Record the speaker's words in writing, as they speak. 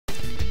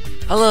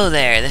Hello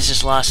there, this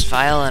is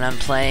lostfile and I'm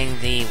playing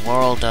the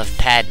world of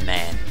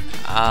Padman.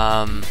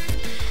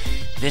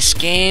 This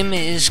game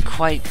is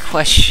quite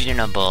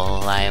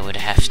questionable, I would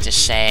have to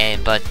say,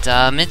 but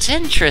it's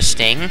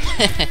interesting.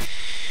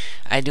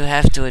 I do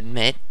have to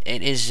admit,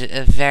 it is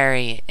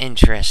very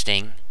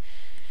interesting.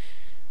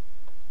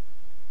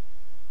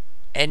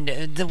 And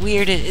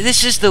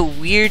this is the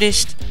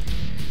weirdest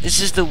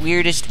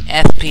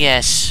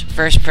FPS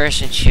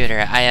first-person shooter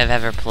I have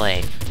ever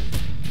played.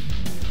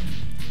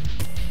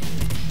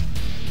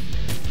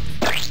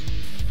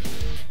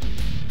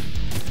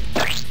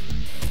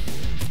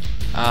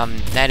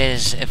 That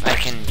is, if I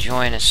can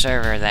join a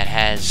server that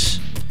has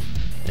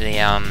the,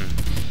 a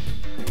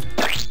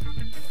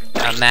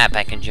map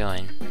I can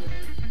join.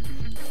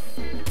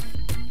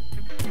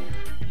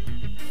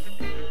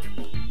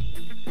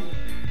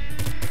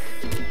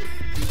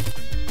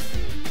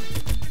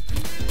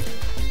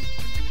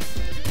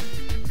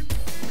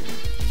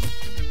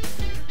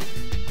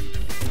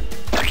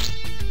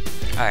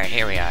 Alright,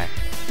 here we are.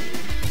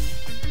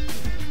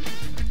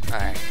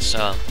 Alright,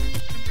 so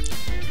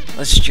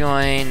let's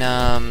join,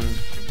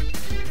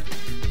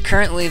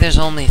 currently there's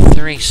only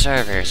 3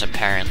 servers,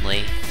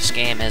 apparently. This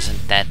game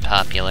isn't that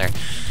popular.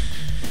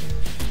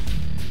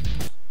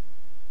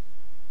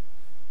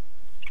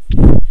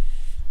 You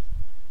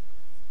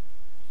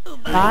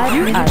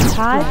are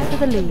tied for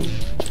the lead.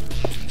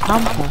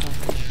 Hunter.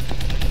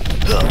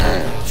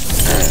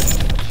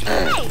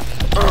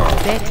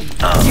 Betty,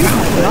 you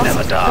have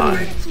never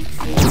die.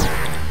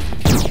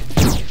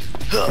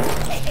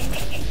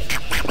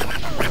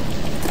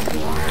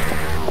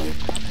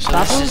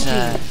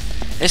 So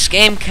this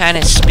game kind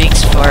of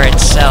speaks for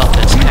itself.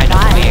 It's kind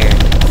of weird.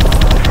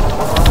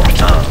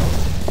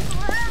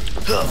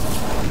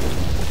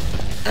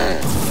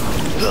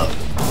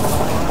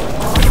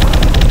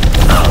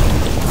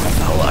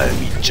 Now I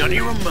am Johnny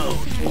Ramone.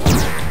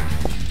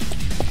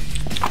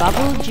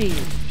 Bubble G.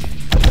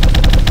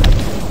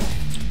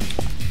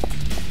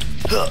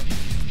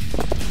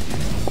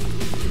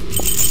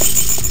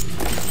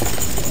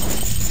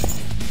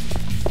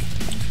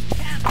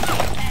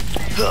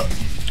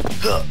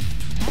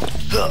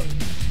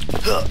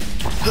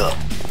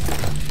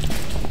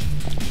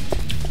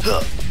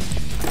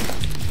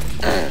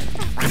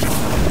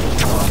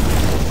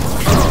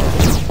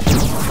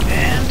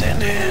 Hand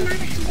in hand we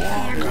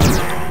walk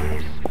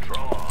along.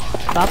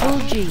 Bubble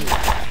G.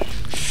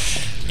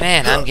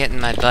 Man, I'm getting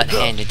my butt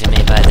handed to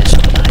me by this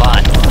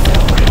bot.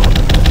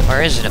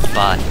 Or is it a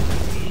bot?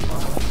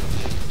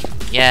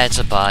 Yeah, it's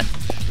a bot,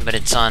 but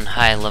it's on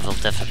high level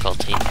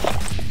difficulty.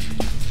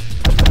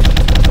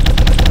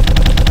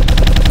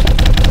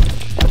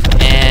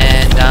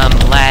 And I'm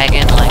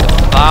lagging like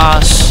a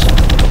boss.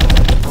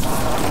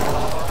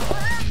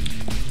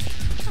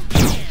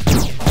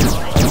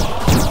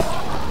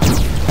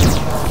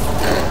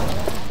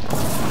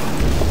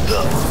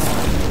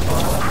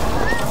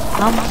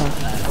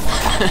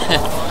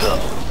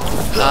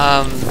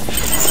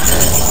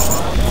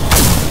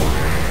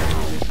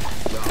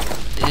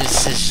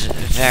 This is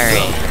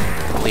very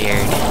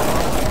weird,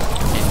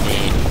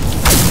 indeed.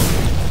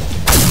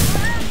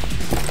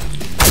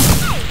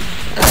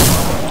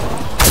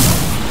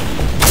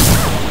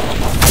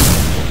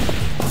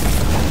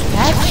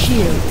 That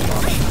shield.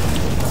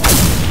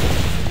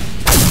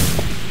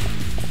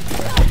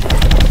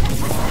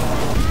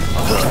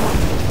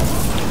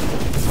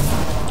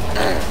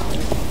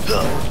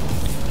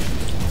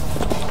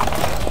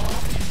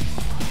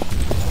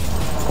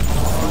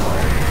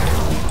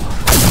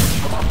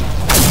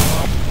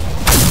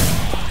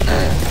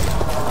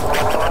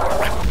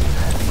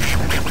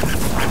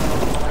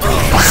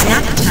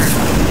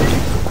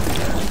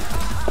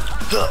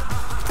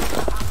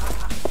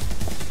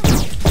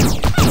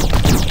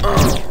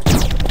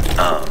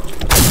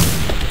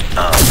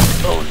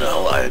 Oh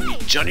no, I am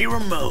Johnny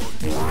Ramone.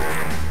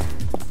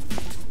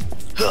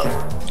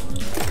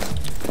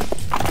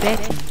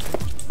 Betty.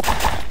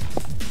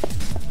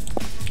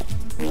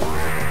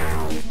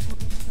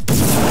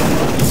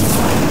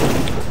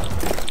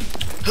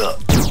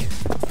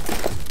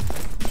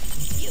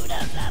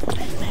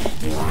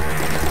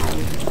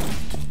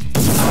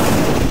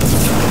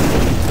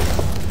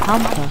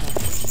 Hunter.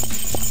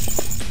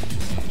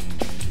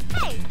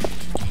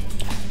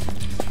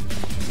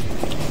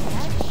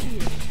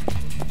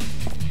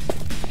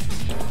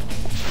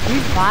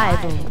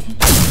 Revival.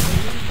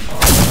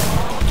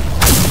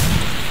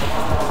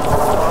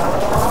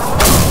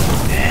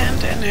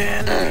 Hand in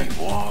hand we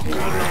walk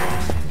along.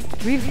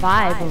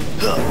 Revival.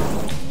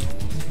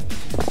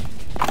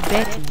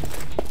 Betty.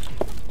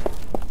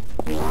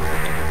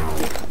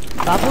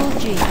 Bubble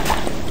G.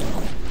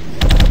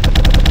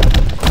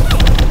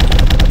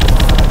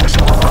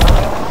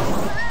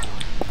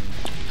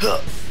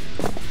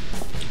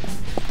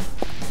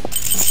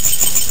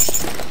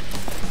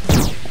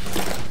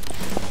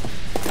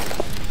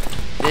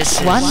 This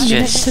is 1 minute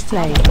just to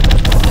play.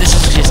 This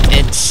is just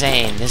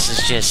insane. This is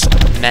just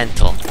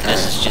mental.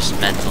 This is just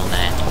mental,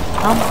 man.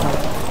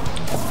 Humper.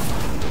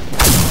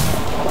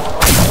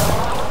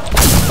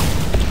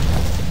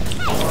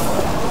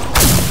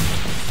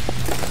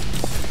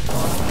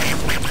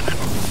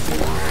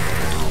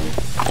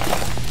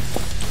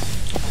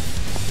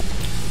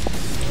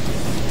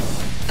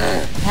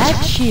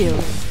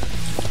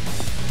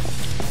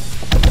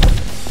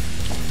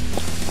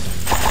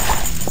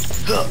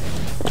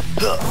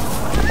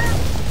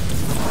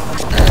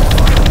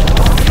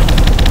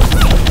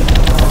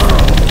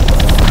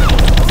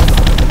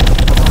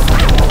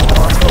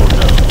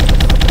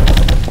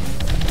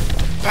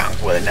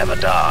 Punk will never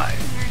die.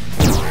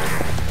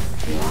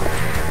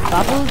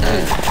 Bubble G.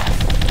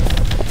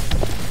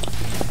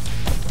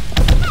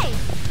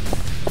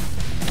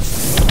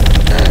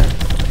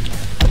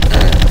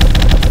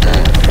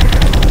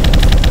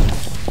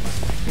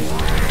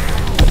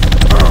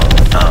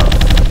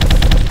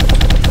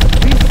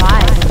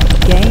 Revival.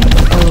 Game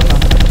over.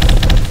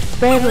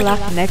 Better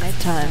luck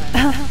next time.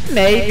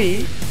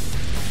 Maybe.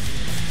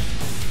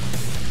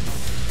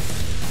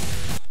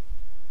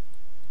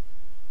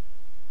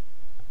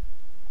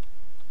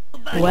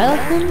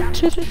 Welcome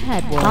to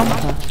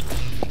Padman.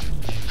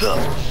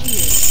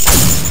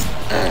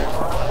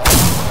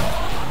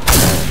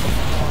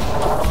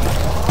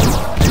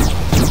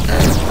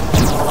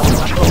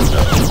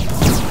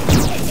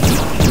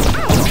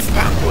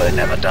 Punk will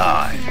never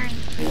die.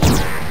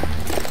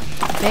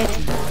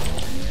 Betty.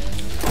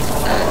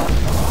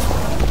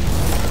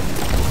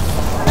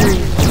 3,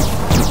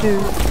 2,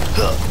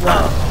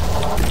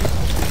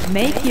 1.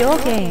 Make your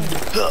game.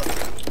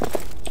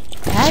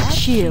 Add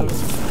shield.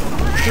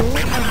 Full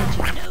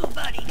energy.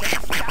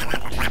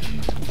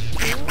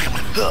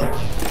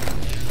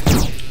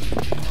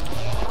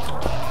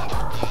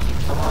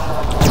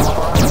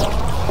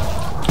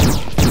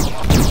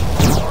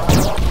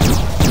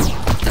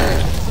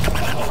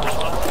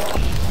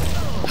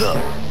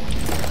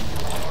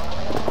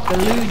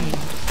 Ballooning.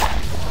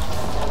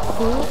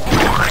 Full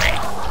energy.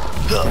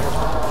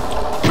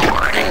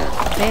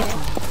 Betty.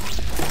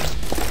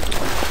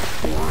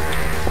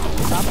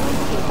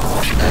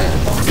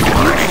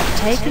 You have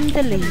taken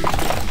the lead.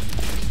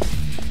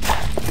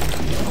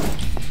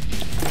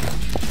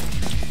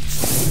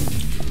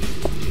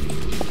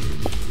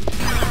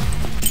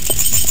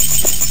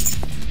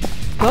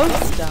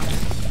 Ghost Star.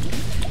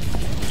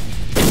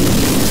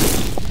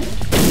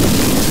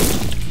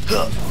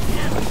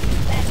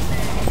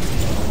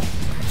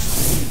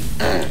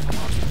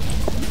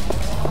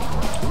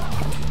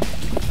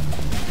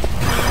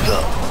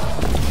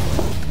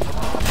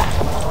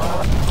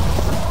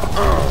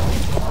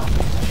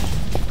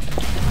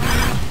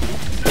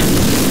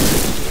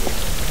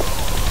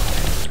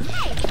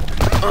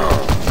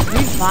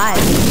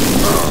 Revive.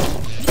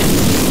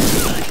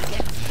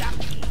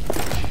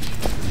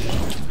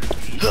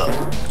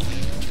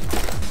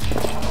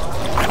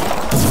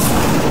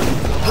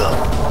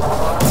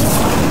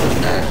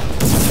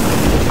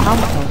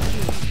 Comfort.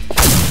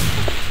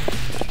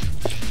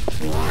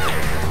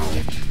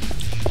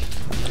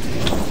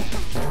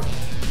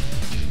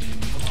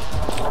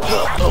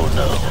 Oh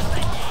no.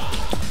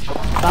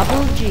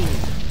 Bubble G.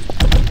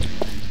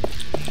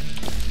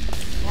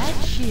 Add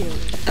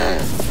shield.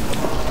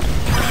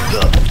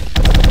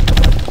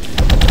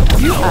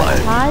 You are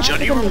tied to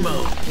Johnny the lead.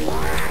 Remote.